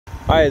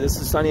Hi,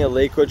 this is Sunny at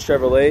Lakewood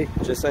Chevrolet.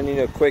 Just sending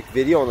you a quick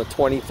video on the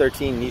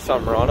 2013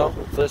 Nissan Murano.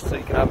 Just so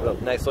you can have a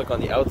nice look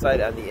on the outside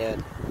and the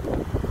end.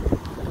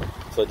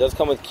 So it does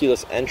come with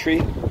keyless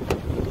entry,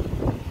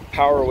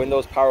 power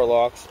windows, power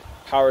locks,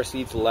 power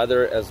seats,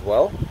 leather as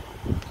well.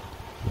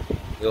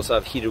 We also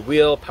have heated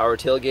wheel, power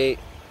tailgate,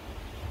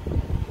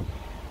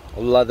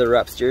 leather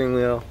wrap steering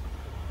wheel,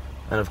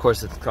 and of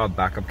course it's got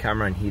backup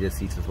camera and heated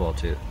seats as well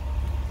too.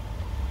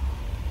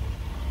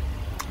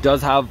 It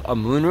does have a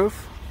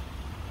moonroof.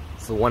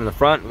 So one in the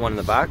front, one in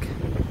the back.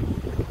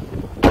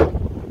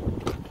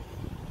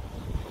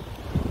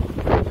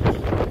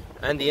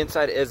 And the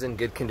inside is in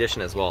good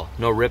condition as well.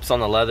 No rips on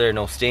the leather,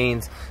 no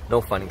stains, no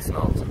funny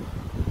smells.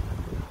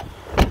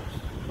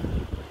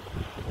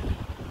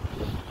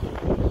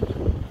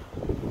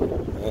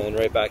 And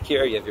right back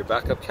here you have your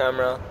backup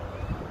camera.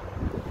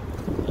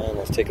 And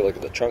let's take a look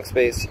at the trunk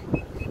space.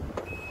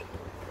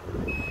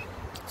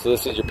 So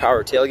this is your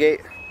power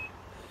tailgate.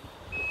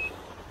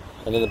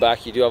 And in the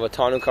back you do have a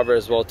tonneau cover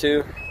as well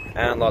too,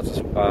 and lots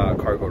of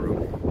cargo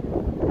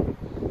room.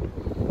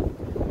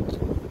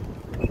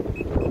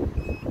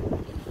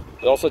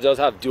 It also does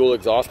have dual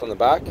exhaust on the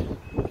back.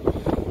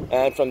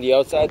 And from the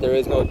outside there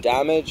is no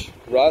damage,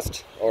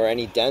 rust, or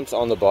any dents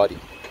on the body.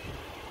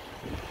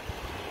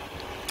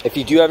 If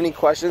you do have any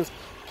questions,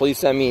 please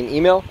send me an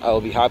email. I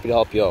will be happy to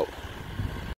help you out.